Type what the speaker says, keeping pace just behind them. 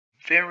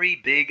very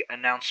big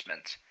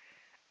announcement.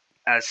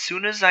 As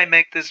soon as I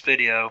make this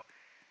video,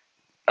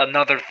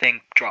 another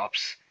thing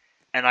drops.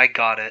 And I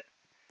got it.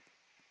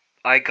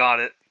 I got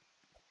it.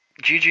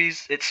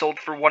 GG's, it sold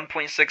for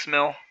 1.6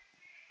 mil.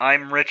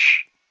 I'm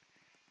rich.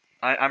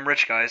 I'm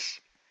rich,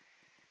 guys.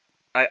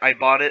 I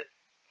bought it.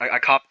 I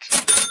copped.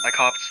 I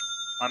copped.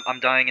 I'm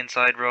dying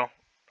inside, bro.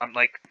 I'm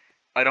like,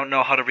 I don't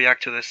know how to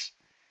react to this.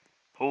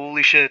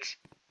 Holy shit.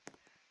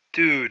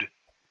 Dude.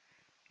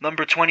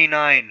 Number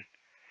 29.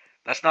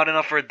 That's not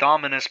enough for a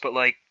Dominus, but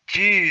like,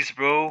 jeez,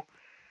 bro.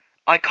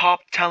 I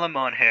copped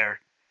TELAMON hair.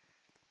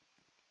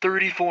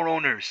 34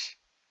 owners.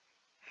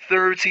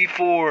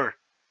 34.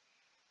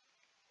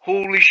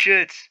 Holy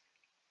shit.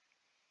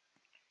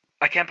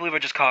 I can't believe I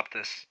just copped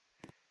this.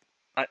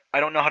 I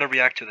don't know how to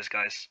react to this,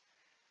 guys.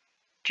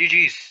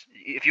 GG's.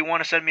 If you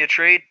want to send me a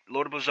trade,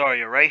 Lord of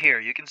Blizaria, right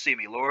here. You can see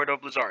me, Lord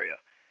of Blizaria.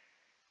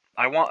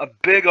 I want a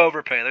big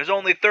overpay. There's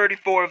only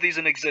 34 of these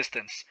in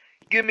existence.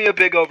 Give me a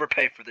big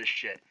overpay for this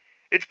shit.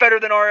 It's better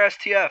than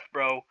RSTF,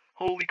 bro.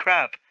 Holy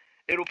crap.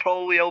 It'll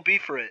probably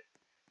LB for it.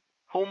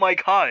 Oh my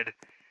god.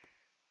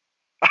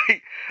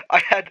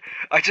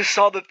 I just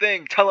saw the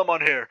thing.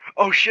 TELAMON here.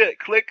 Oh shit.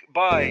 Click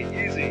buy.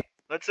 Easy.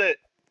 That's it.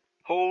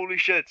 Holy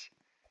shit.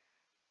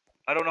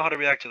 I don't know how to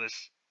react to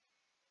this.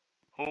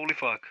 Holy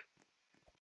fuck.